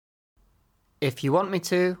If you want me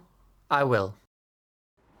to, I will.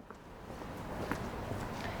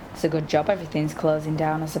 It's a good job everything's closing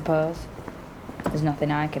down, I suppose. There's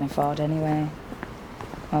nothing I can afford anyway.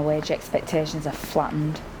 My wage expectations are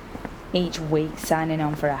flattened. Each week signing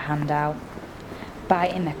on for a handout.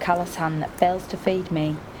 Biting the callous hand that fails to feed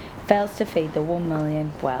me, fails to feed the 1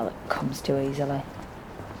 million, well, it comes too easily.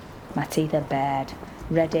 My teeth are bared,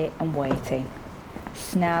 ready and waiting.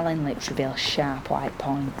 Snarling lips reveal sharp white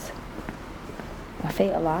points. My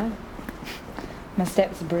feet are light. My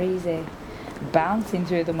steps breezy, bouncing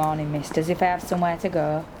through the morning mist as if I have somewhere to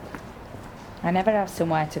go. I never have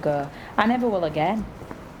somewhere to go. I never will again.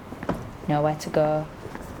 Nowhere to go.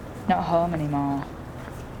 Not home anymore.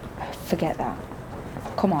 Forget that.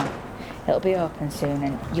 Come on, it'll be open soon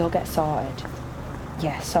and you'll get sorted.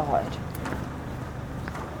 Yeah, sorted.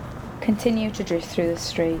 Continue to drift through the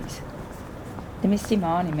streets. The misty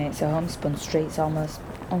morning makes the homespun streets almost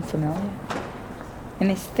unfamiliar. In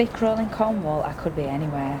this thick rolling Cornwall, I could be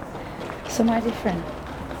anywhere. Somewhere different.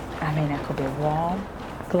 I mean, I could be warm,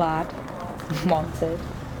 glad, wanted.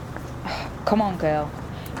 Come on, girl.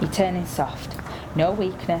 You're turning soft. No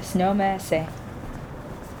weakness, no mercy.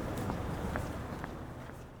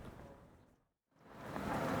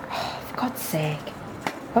 For God's sake.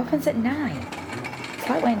 Opens at 9. It's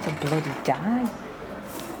like waiting to bloody die.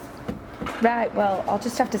 Right, well, I'll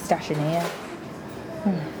just have to stash in here.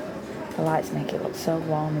 The lights make it look so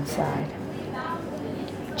warm inside.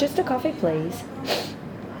 Just a coffee, please.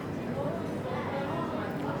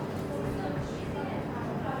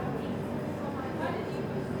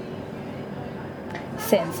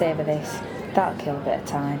 Sit and savour this. That'll kill a bit of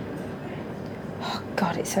time. Oh,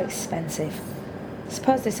 God, it's so expensive.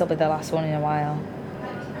 Suppose this'll be the last one in a while.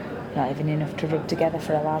 Not even enough to rub together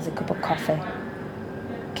for a lousy cup of coffee.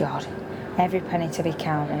 God, every penny to be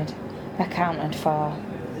counted. Accounted for.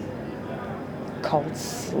 Cold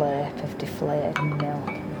slurp of deflated milk.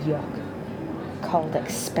 Yuck. Cold,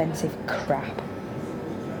 expensive crap.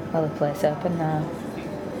 Well, the place open now.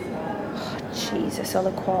 Oh, Jesus,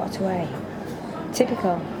 only 7:45.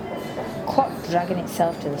 Typical. Clock dragging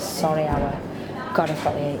itself to the sorry hour. God, I've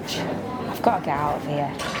got the itch. I've got to get out of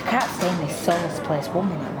here. I can't stay in this soulless place 1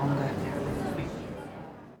 minute longer.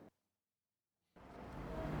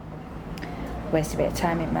 Waste a bit of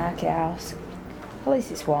time at Market House. At least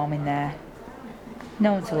it's warm in there.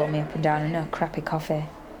 No one to look me up and down and no crappy coffee.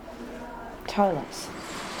 Toilets.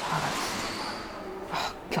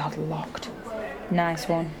 Oh, God, locked. Nice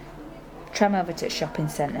one. Tram over to the shopping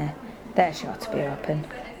centre. They're sure to be open.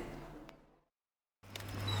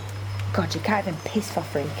 God, you can't even piss for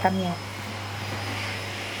free, can you?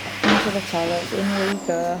 Into the toilet, in we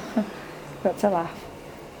go. Got to laugh.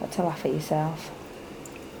 Got to laugh at yourself.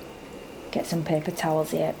 Get some paper towels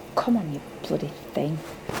here. Come on, you bloody thing.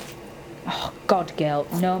 Oh, God, girl,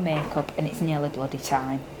 no makeup and it's nearly bloody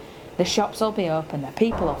time. The shops will be open, the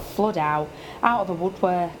people will flood out of the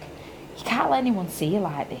woodwork. You can't let anyone see you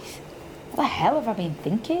like this. What the hell have I been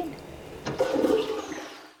thinking?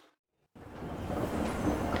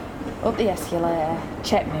 Up the escalator,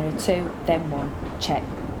 check mirror 2, then 1, check,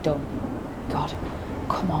 done. God,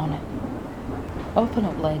 come on. Open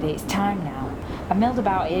up, lady, it's time now. I've milled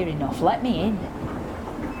about here enough, let me in.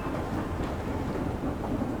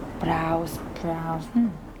 Browse.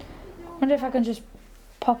 Wonder if I can just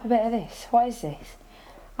pop a bit of this. What is this?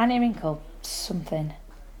 Annie Wrinkle something.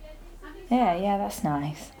 Yeah, that's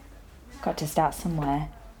nice. Got to start somewhere.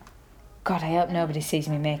 God, I hope nobody sees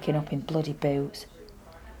me making up in bloody boots.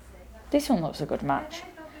 This one looks a good match.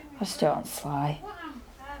 I'll just do it on sly.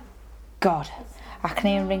 God,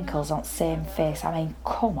 acne and wrinkles on the same face. I mean,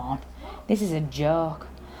 come on. This is a joke.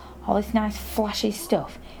 All this nice flashy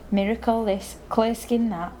stuff. Miracle this, clear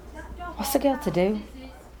skin that. What's the girl to do?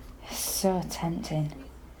 It's so tempting.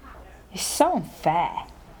 It's so unfair.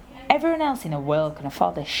 Everyone else in the world can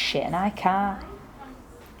afford this shit and I can't.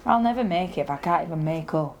 I'll never make it if I can't even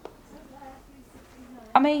make up.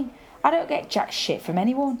 I mean, I don't get jack shit from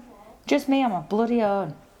anyone. Just me on my bloody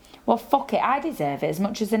own. Well, fuck it, I deserve it as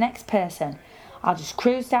much as the next person. I'll just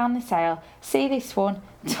cruise down this aisle, see this one,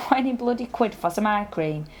 20 bloody quid for some eye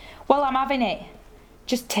cream. Well, I'm having it.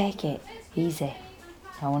 Just take it. Easy.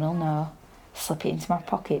 No one will know. Slip it into my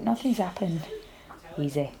pocket. Nothing's happened.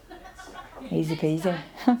 Easy. Easy peasy.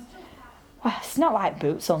 Well, it's not like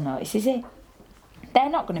Boots will notice, is it?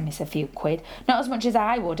 They're not going to miss a few quid. Not as much as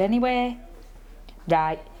I would, anyway.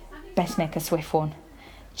 Right. Best make a swift one.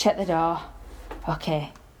 Check the door.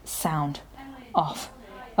 Okay. Sound. Off.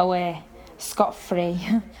 Away. Scot-free.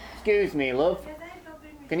 Excuse me, love.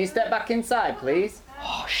 Can you step back inside, please?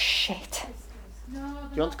 Oh, shit. Do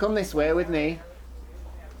you want to come this way with me?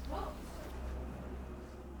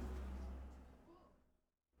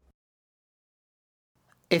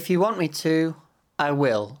 If You Want Me To, I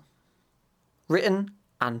Will. Written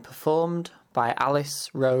and performed by Alice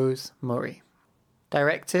Rose Murray.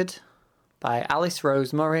 Directed by Alice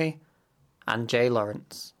Rose Murray and Jay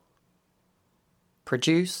Lawrence.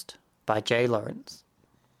 Produced by Jay Lawrence.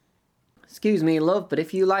 Excuse me, love, but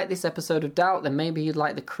if you like this episode of Doubt, then maybe you'd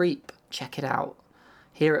like The Creep. Check it out.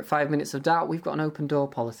 Here at 5 Minutes of Doubt, we've got an open door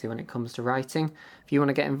policy when it comes to writing. If you want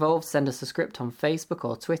to get involved, send us a script on Facebook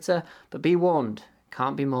or Twitter, but be warned, it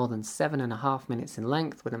can't be more than 7.5 minutes in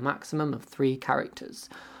length with a maximum of 3 characters.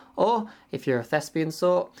 Or, if you're a thespian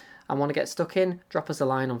sort and want to get stuck in, drop us a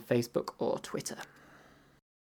line on Facebook or Twitter.